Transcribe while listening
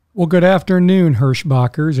Well, good afternoon,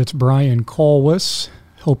 Hirschbachers. It's Brian Colwis.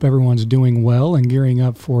 Hope everyone's doing well and gearing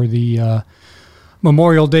up for the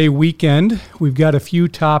Memorial Day weekend. We've got a few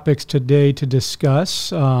topics today to discuss.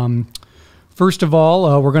 First of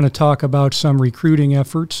all, we're going to talk about some recruiting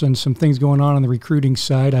efforts and some things going on the recruiting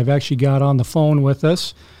side. I've actually got on the phone with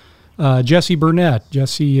us Jessie Burnett.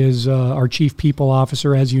 Jessie is our Chief People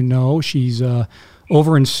Officer, as you know. She's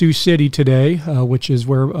over in Sioux City today, which is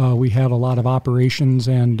where we have a lot of operations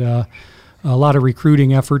and a lot of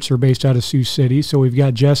recruiting efforts are based out of Sioux City. So we've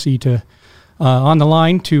got Jessie on the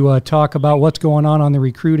line to talk about what's going on the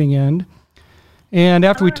recruiting end. And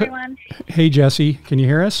after everyone. Hey, Jessie, can you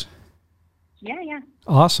hear us? Yeah.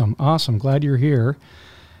 Awesome. Glad you're here.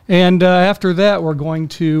 And after that, we're going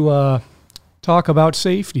to talk about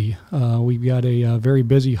safety. We've got a very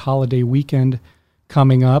busy holiday weekend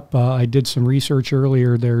coming up. I did some research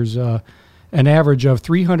earlier. There's an average of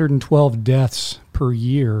 312 deaths per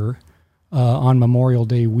year on Memorial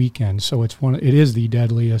Day weekend. So it is the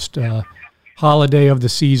deadliest holiday of the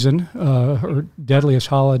season, or deadliest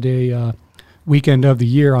holiday weekend of the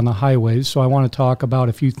year on the highways. So I want to talk about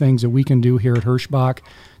a few things that we can do here at Hirschbach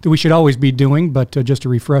that we should always be doing, but just a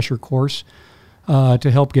refresher course to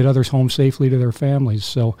help get others home safely to their families.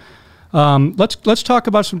 So let's talk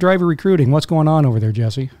about some driver recruiting. What's going on over there,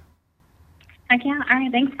 Jessie? Okay. All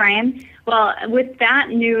right. Thanks, Brian. Well, with that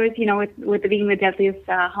news, with it being the deadliest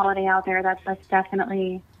holiday out there, that's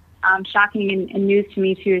definitely shocking and news to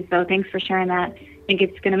me too. So thanks for sharing that. I think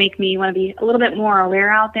it's going to make me want to be a little bit more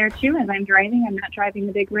aware out there too as I'm driving. I'm not driving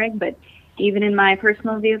the big rig, but even in my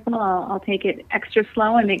personal vehicle, I'll take it extra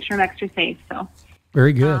slow and make sure I'm extra safe. So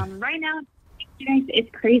very good. Right now, you guys, it's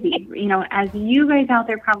crazy. As you guys out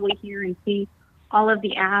there probably hear and see all of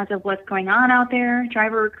the ads of what's going on out there,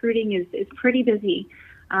 driver recruiting is pretty busy.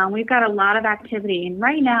 We've got a lot of activity. And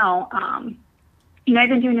right now, I've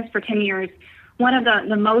been doing this for 10 years. One of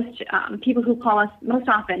the most people who call us most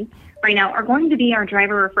often right now are going to be our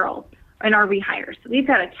driver referrals and our rehires. So we've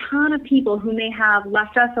got a ton of people who may have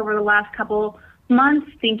left us over the last couple months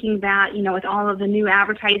thinking that, with all of the new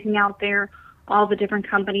advertising out there, all the different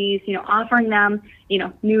companies, offering them,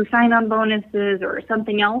 new sign-on bonuses or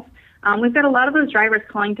something else. We've got a lot of those drivers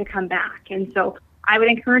calling to come back. And so I would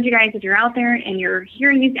encourage you guys, if you're out there and you're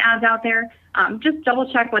hearing these ads out there, just double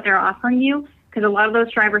check what they're offering you, because a lot of those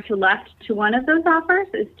drivers who left to one of those offers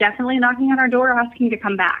is definitely knocking on our door asking to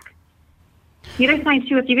come back. The other side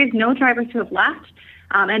too, if you guys know drivers who have left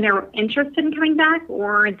and they're interested in coming back,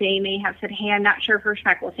 or they may have said, hey, I'm not sure if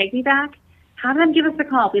Hirschbach will take me back, have them give us a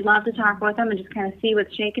call. We'd love to talk with them and just kind of see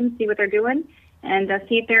what's shaking, see what they're doing, and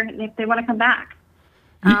see if they want to come back.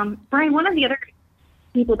 Brian, one of the other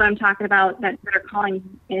people that I'm talking about that are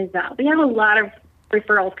calling is we have a lot of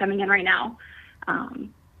referrals coming in right now.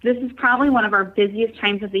 This is probably one of our busiest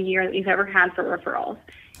times of the year that we've ever had for referrals.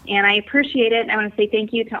 And I appreciate it. I want to say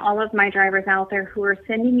thank you to all of my drivers out there who are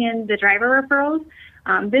sending in the driver referrals.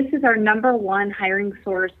 This is our number one hiring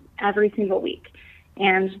source every single week.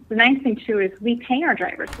 And the nice thing, too, is we pay our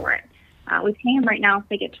drivers for it. We pay them right now if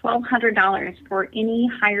they get $1,200 for any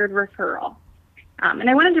hired referral. And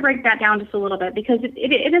I wanted to break that down just a little bit because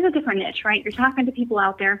it is a different niche, right? You're talking to people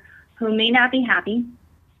out there who may not be happy.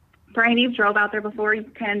 Brian, you've drove out there before. You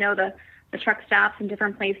kind of know the truck stops in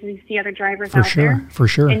different places. You see other drivers out there. For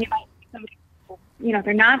sure. And you might see somebody,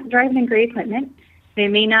 they're not driving in great equipment. They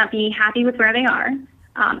may not be happy with where they are.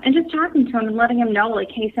 And just talking to them and letting them know,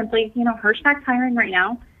 like, hey, simply, Hirschbach's hiring right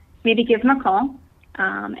now. Maybe give them a call.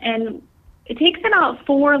 And it takes about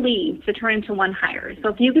 4 leads to turn into 1 hire. So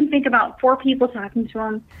if you can think about 4 people talking to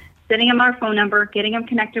them, sending them our phone number, getting them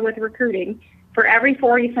connected with recruiting, for every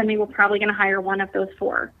 4 you send me, we're probably going to hire 1 of those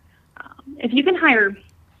 4. If you can hire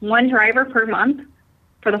 1 driver per month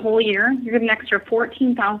for the whole year, you're getting an extra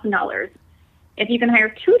 $14,000. If you can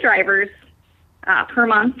hire 2 drivers per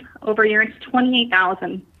month over a year, it's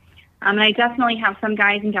 $28,000. And I definitely have some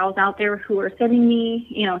guys and gals out there who are sending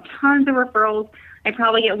me, tons of referrals. I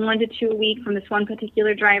probably get 1 to 2 a week from this one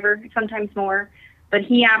particular driver, sometimes more, but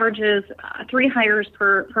he averages 3 hires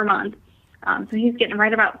per month. So he's getting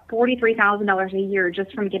right about $43,000 a year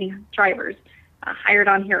just from getting drivers hired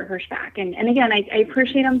on here at Hirschbach. And again, I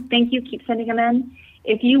appreciate them. Thank you. Keep sending them in.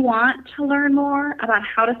 If you want to learn more about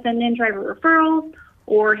how to send in driver referrals,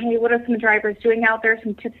 or, hey, what are some drivers doing out there,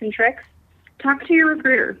 some tips and tricks, talk to your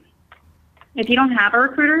recruiter. If you don't have a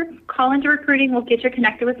recruiter, call into recruiting. We'll get you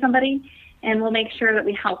connected with somebody, and we'll make sure that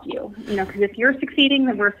we help you. Because if you're succeeding,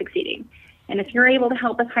 then we're succeeding. And if you're able to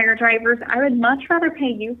help us hire drivers, I would much rather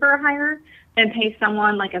pay you for a hire than pay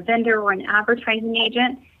someone like a vendor or an advertising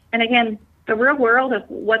agent. And again, the real world of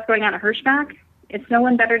what's going on at Hirschbach it's no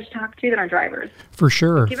one better to talk to than our drivers. For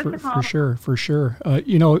sure, Give us a call. for sure.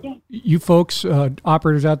 You folks,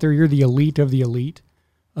 operators out there, you're the elite of the elite.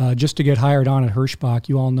 Just to get hired on at Hirschbach,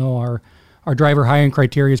 you all know our driver hiring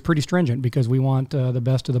criteria is pretty stringent because we want the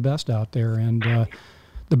best of the best out there, and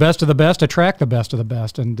the best of the best attract the best of the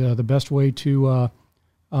best, and the best way to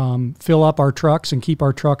fill up our trucks and keep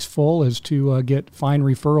our trucks full is to get fine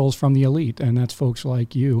referrals from the elite, and that's folks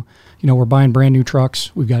like you. We're buying brand new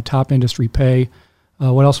trucks. We've got top industry pay.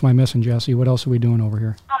 What else am I missing, Jesse? What else are we doing over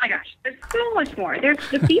here? Oh my gosh, there's so much more. There's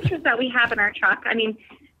the features that we have in our truck. I mean,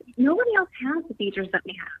 nobody else has the features that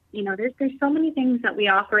we have. There's so many things that we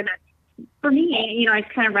offer that, for me, I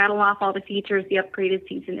kind of rattle off all the features: the upgraded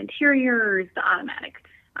seats and interiors, the automatic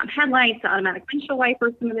headlights, the automatic windshield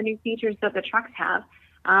wipers, some of the new features that the trucks have.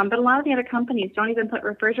 But a lot of the other companies don't even put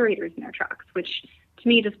refrigerators in their trucks, which to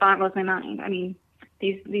me just boggles my mind. I mean,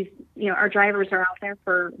 these our drivers are out there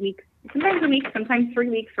for weeks, sometimes a week, sometimes 3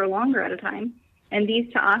 weeks or longer at a time, and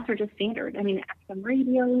these to us are just standard. I mean, XM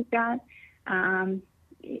radio we've got.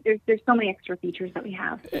 There's so many extra features that we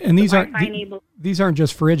have. And these aren't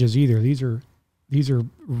just fridges either. These are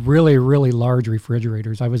really, really large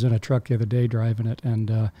refrigerators. I was in a truck the other day driving it,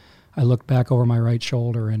 and I looked back over my right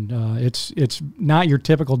shoulder, and it's not your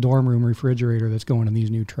typical dorm room refrigerator that's going in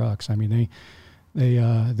these new trucks. I mean,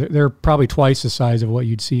 they're probably twice the size of what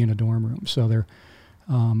you'd see in a dorm room. So they're,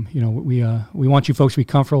 we want you folks to be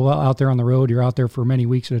comfortable out there on the road. You're out there for many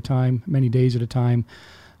weeks at a time, many days at a time.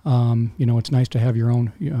 It's nice to have your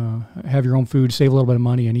own food, save a little bit of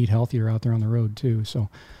money, and eat healthier out there on the road too. So,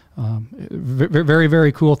 very,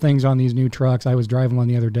 very cool things on these new trucks. I was driving one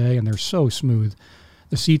the other day, and they're so smooth.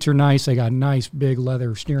 The seats are nice. They got nice big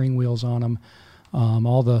leather steering wheels on them.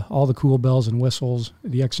 All the cool bells and whistles,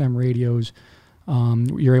 the XM radios.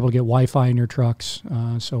 You're able to get Wi-Fi in your trucks,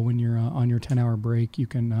 so when you're on your 10-hour break, you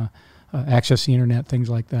can access the internet, things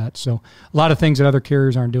like that. So a lot of things that other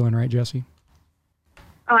carriers aren't doing, right, Jesse?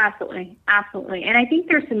 Oh, absolutely. Absolutely. And I think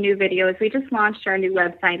there's some new videos. We just launched our new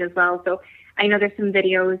website as well. So I know there's some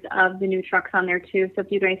videos of the new trucks on there too. So if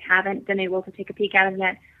you guys haven't been able to take a peek at them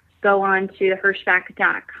yet, go on to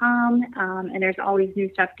Hirschbach.com, and there's always new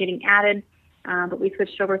stuff getting added. But we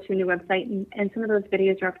switched over to a new website, and some of those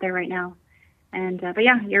videos are up there right now. And but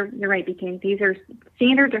yeah, you're right, BK. These are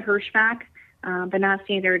standard to Hirschbach, but not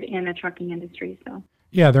standard in the trucking industry. So.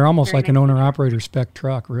 Yeah, they're almost like an owner-operator spec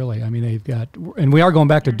truck, really. I mean, they've got, and we are going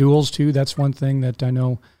back to duals too. That's one thing that I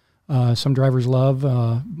know some drivers love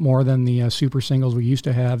more than the super singles we used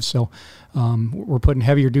to have. So we're putting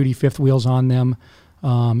heavier duty fifth wheels on them.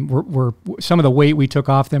 We're some of the weight we took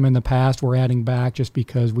off them in the past, we're adding back just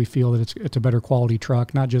because we feel that it's a better quality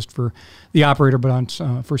truck, not just for the operator, but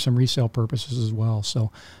for some resale purposes as well.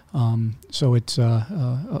 So it's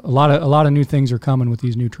a lot of new things are coming with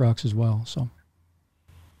these new trucks as well. So.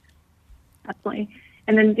 Absolutely.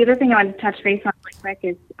 And then the other thing I wanted to touch base on really quick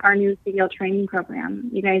is our new CDL training program.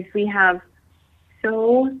 You guys, we have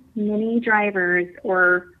so many drivers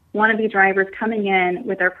or wannabe drivers coming in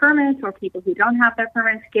with their permits, or people who don't have their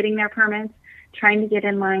permits getting their permits, trying to get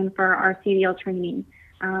in line for our CDL training.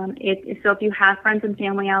 So if you have friends and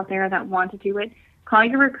family out there that want to do it, call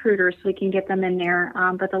your recruiter so we can get them in there.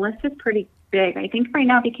 But the list is pretty big. I think right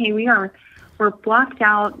now, BK, we're blocked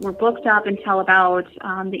out, we're booked up until about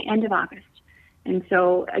the end of August. And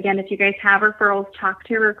so, again, if you guys have referrals, talk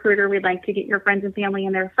to your recruiter. We'd like to get your friends and family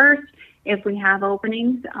in there first if we have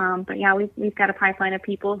openings. But, yeah, we've got a pipeline of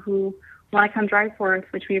people who want to come drive for us,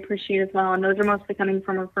 which we appreciate as well. And those are mostly coming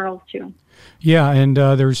from referrals, too. Yeah, and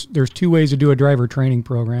there's two ways to do a driver training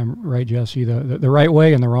program, right, Jesse? The right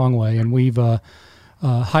way and the wrong way. And we've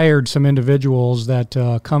hired some individuals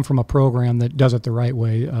that come from a program that does it the right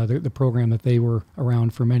way, the program that they were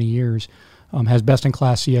around for many years. Has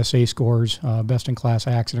best-in-class CSA scores, best-in-class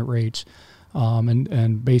accident rates,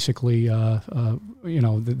 and basically,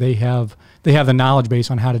 they have the knowledge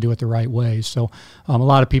base on how to do it the right way. So a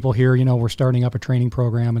lot of people here, we're starting up a training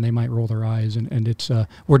program, and they might roll their eyes, and it's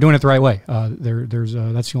we're doing it the right way.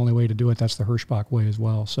 That's the only way to do it. That's the Hirschbach way as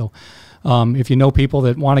well. So if you know people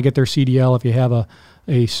that want to get their CDL, if you have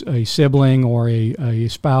a sibling or a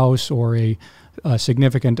spouse or a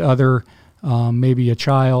significant other, maybe a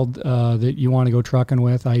child that you want to go trucking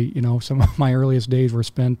with. Some of my earliest days were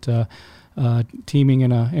spent teaming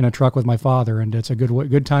in a truck with my father, and it's a good way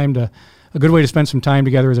to spend some time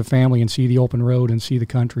together as a family and see the open road and see the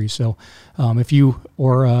country. So, if you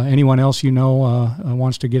or anyone else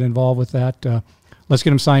wants to get involved with that, let's get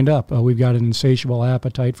them signed up. We've got an insatiable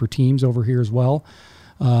appetite for teams over here as well.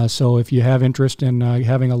 So if you have interest in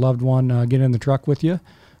having a loved one get in the truck with you,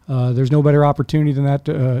 there's no better opportunity than that.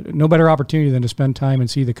 No better opportunity than to spend time and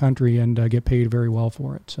see the country and get paid very well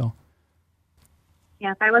for it. So.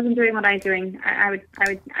 Yeah, if I wasn't doing what I was doing, I would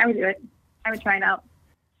do it. I would try it out.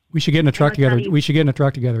 We should get in a truck together. We should get in a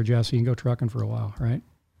truck together, Jesse, and go trucking for a while, right?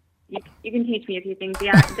 You can teach me a few things.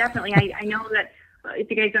 Yeah, definitely. I know that if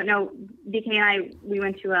you guys don't know, BK and I, we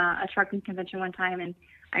went to a trucking convention one time, and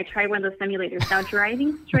I tried one of those simulators. Now,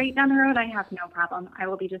 driving straight down the road, I have no problem. I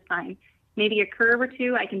will be just fine. Maybe a curve or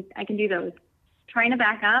two, I can do those. Trying to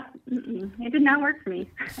back up, it did not work for me.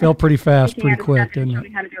 Fell pretty fast, pretty quick, didn't it? Show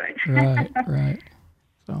me how to do it. Right.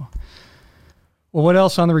 So, well, what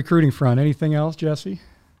else on the recruiting front? Anything else, Jesse?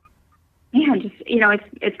 Yeah, just,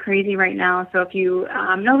 it's crazy right now. So if you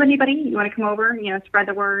know of anybody, you want to come over, spread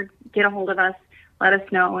the word, get a hold of us, let us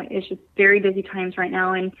know. It's just very busy times right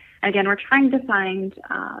now. And again, we're trying to find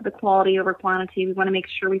the quality over quantity. We want to make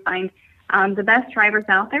sure we find the best drivers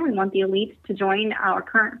out there. We want the elites to join our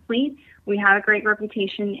current fleet. We have a great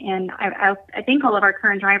reputation, and I thank all of our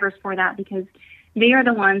current drivers for that, because they are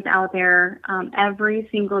the ones out there every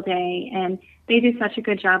single day, and they do such a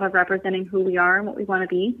good job of representing who we are and what we want to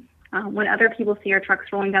be. When other people see our trucks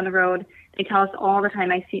rolling down the road, they tell us all the time,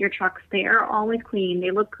 I see your trucks. They are always clean.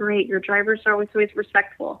 They look great. Your drivers are always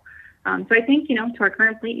respectful. So I think, to our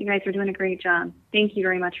current fleet, you guys are doing a great job. Thank you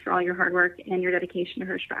very much for all your hard work and your dedication to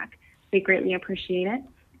Hirschbach. We greatly appreciate it.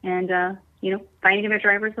 And, finding other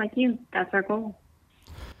drivers like you, that's our goal.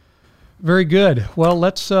 Very good. Well,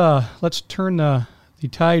 let's turn the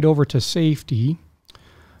tide over to safety.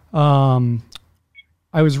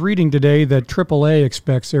 I was reading today that AAA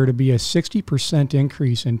expects there to be a 60%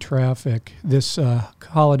 increase in traffic this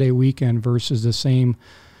holiday weekend versus the same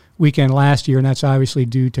weekend last year, and that's obviously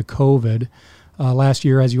due to COVID. Last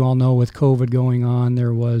year, as you all know, with COVID going on,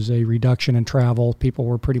 there was a reduction in travel. People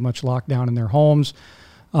were pretty much locked down in their homes.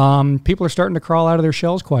 People are starting to crawl out of their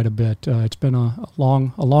shells quite a bit. It's been a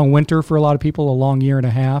long winter for a lot of people, a long year and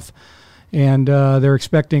a half, and they're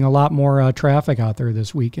expecting a lot more traffic out there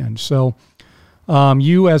this weekend. So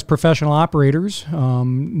you as professional operators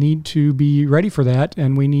need to be ready for that,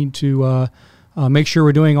 and we need to make sure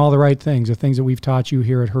we're doing all the right things, the things that we've taught you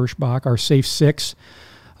here at Hirschbach, our Safe Six.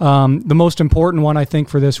 The most important one, I think,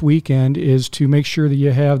 for this weekend is to make sure that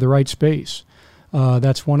you have the right space.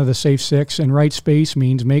 That's one of the Safe Six, and right space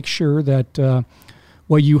means make sure that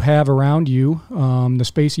what you have around you, the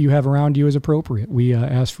space that you have around you, is appropriate. We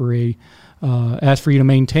ask for you to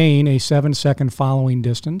maintain a 7-second following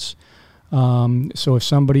distance. So if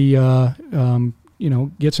somebody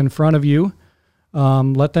gets in front of you,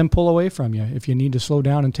 let them pull away from you. If you need to slow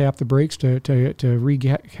down and tap the brakes to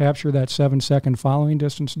recapture that 7-second following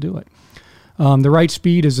distance, do it. The right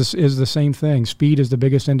speed is the same thing. Speed is the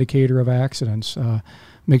biggest indicator of accidents.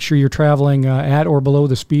 Make sure you're traveling at or below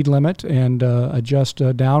the speed limit, and adjust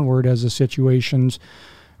downward as the situations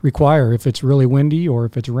require. If it's really windy or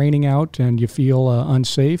if it's raining out and you feel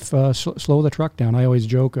unsafe, slow the truck down. I always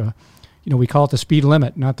joke, we call it the speed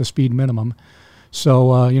limit, not the speed minimum.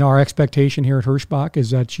 So, our expectation here at Hirschbach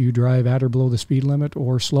is that you drive at or below the speed limit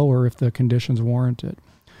or slower if the conditions warrant it.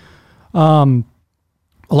 A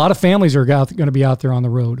lot of families are going to be out there on the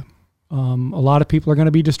road. A lot of people are going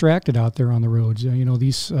to be distracted out there on the roads.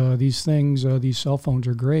 These things, these cell phones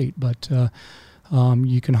are great, but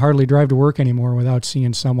you can hardly drive to work anymore without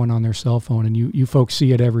seeing someone on their cell phone, and you folks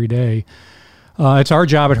see it every day. It's our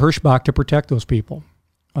job at Hirschbach to protect those people,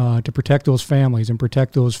 to protect those families, and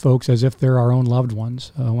protect those folks as if they're our own loved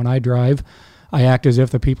ones. When I drive, I act as if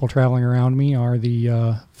the people traveling around me are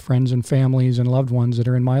the friends and families and loved ones that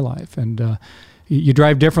are in my life. And you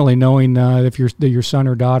drive differently knowing if your son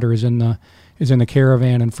or daughter is in the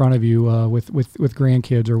caravan in front of you with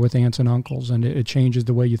grandkids or with aunts and uncles, and it changes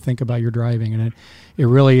the way you think about your driving, and it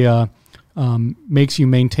really makes you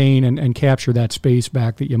maintain and capture that space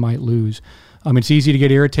back that you might lose. It's easy to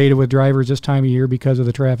get irritated with drivers this time of year because of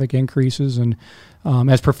the traffic increases, and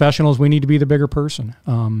as professionals, we need to be the bigger person.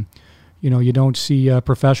 You don't see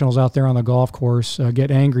professionals out there on the golf course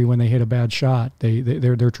get angry when they hit a bad shot.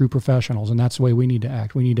 They're true professionals, and that's the way we need to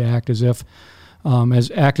act. We need to act as if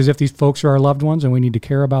these folks are our loved ones, and we need to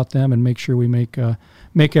care about them and make sure we make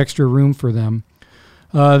extra room for them.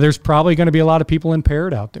 There's probably going to be a lot of people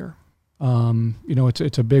impaired out there.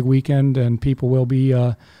 It's a big weekend, and people will be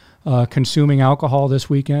consuming alcohol this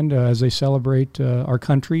weekend as they celebrate our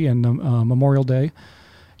country and Memorial Day,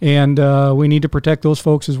 and we need to protect those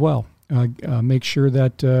folks as well. Make sure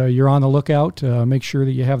that you're on the lookout. Make sure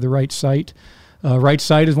that you have the right sight. Right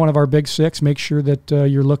sight is one of our big six. Make sure that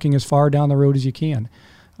you're looking as far down the road as you can.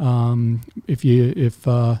 As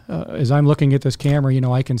I'm looking at this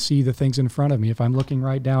camera, I can see the things in front of me. If I'm looking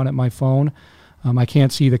right down at my phone, I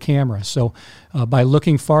can't see the camera. So by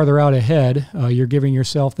looking farther out ahead, you're giving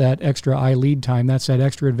yourself that extra eye lead time. That's that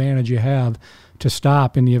extra advantage you have to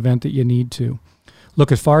stop in the event that you need to.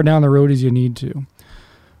 Look as far down the road as you need to.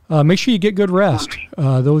 Make sure you get good rest.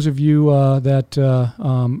 Those of you that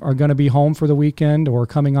are going to be home for the weekend or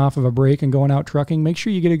coming off of a break and going out trucking, make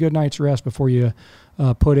sure you get a good night's rest before you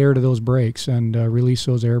put air to those brakes and release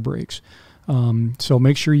those air brakes. So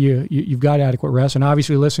make sure you've got adequate rest, and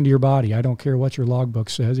obviously listen to your body. I don't care what your logbook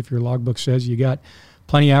says. If your logbook says you got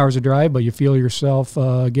plenty of hours of drive, but you feel yourself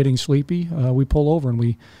getting sleepy, we pull over and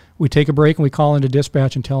we take a break and we call into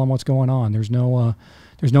dispatch and tell them what's going on. There's no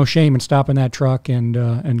shame in stopping that truck and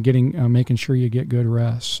making sure you get good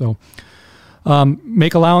rest. So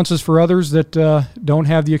make allowances for others that don't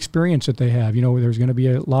have the experience that they have. There's going to be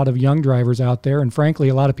a lot of young drivers out there, and frankly,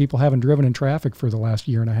 a lot of people haven't driven in traffic for the last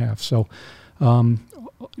year and a half. So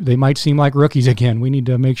they might seem like rookies again. We need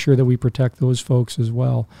to make sure that we protect those folks as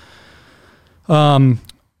well.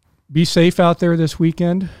 Be safe out there this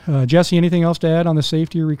weekend. Jesse, anything else to add on the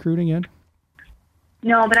safety of recruiting end?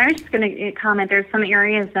 No, but I was just going to comment. There's some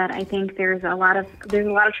areas that I think there's a lot of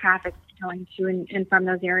traffic going to and from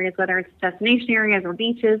those areas, whether it's destination areas or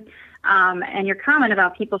beaches. And your comment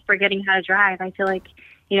about people forgetting how to drive, I feel like,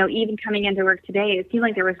 even coming into work today, it seemed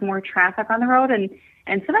like there was more traffic on the road, and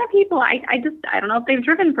some of the people, I don't know if they've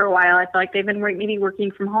driven for a while. I feel like they've been maybe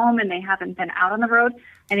working from home and they haven't been out on the road.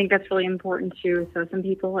 I think that's really important too. So some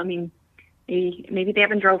people, maybe they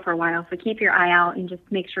haven't drove for a while. So keep your eye out and just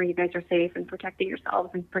make sure you guys are safe and protecting yourselves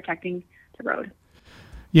and protecting the road.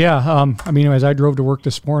 Yeah, as I drove to work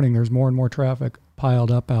this morning, there's more and more traffic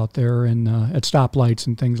piled up out there and at stoplights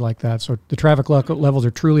and things like that. So the traffic levels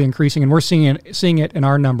are truly increasing, and we're seeing it in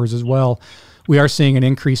our numbers as well. We are seeing an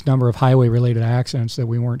increased number of highway-related accidents that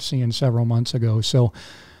we weren't seeing several months ago. So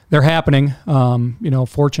they're happening.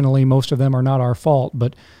 Fortunately, most of them are not our fault,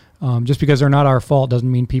 but just because they're not our fault doesn't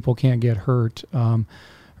mean people can't get hurt.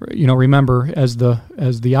 Remember, as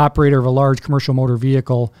the operator of a large commercial motor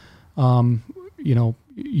vehicle,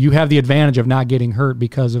 you have the advantage of not getting hurt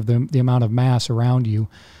because of the amount of mass around you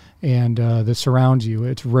and that surrounds you.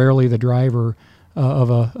 It's rarely the driver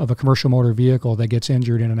of a commercial motor vehicle that gets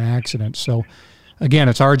injured in an accident. So again,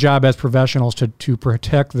 it's our job as professionals to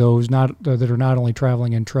protect those that are not only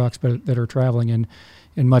traveling in trucks, but that are traveling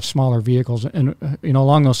in much smaller vehicles. And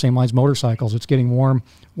along those same lines, motorcycles. It's getting warm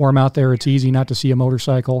out there. It's easy not to see a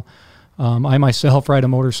motorcycle. I myself ride a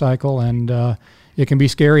motorcycle, and it can be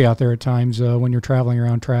scary out there at times when you're traveling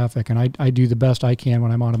around traffic. And I do the best I can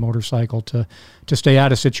when I'm on a motorcycle to stay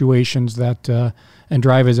out of situations that and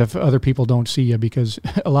drive as if other people don't see you, because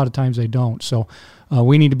a lot of times they don't. So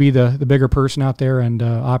we need to be the bigger person out there and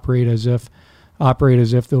operate as if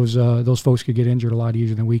those folks could get injured a lot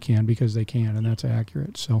easier than we can, because they can, and that's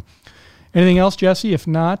accurate. So anything else, Jesse? If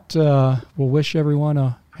not, we'll wish everyone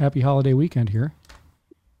a happy holiday weekend here.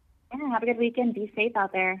 Yeah, have a good weekend. Be safe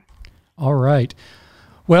out there. All right.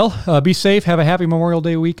 Well, be safe. Have a happy Memorial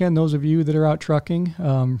Day weekend. Those of you that are out trucking,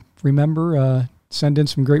 remember, send in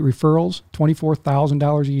some great referrals.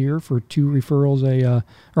 $24,000 a year for 2 referrals.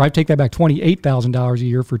 Or I take that back, $28,000 a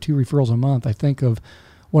year for 2 referrals a month. I think of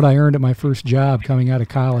what I earned at my first job coming out of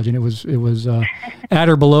college, and it was at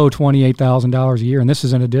or below $28,000 a year, and this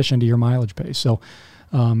is in addition to your mileage pay. So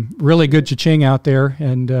really good cha-ching out there,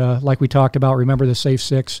 and like we talked about, remember the Safe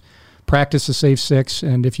 6. Practice the Safe 6,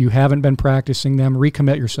 and if you haven't been practicing them,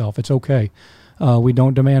 recommit yourself. It's okay. We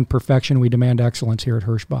don't demand perfection. We demand excellence here at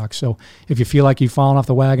Hirschbach. So if you feel like you've fallen off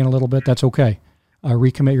the wagon a little bit, that's okay.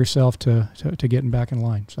 Recommit yourself to getting back in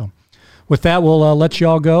line. So with that, we'll let you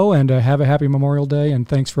all go, and have a happy Memorial Day, and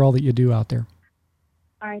thanks for all that you do out there.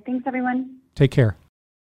 All right. Thanks, everyone. Take care.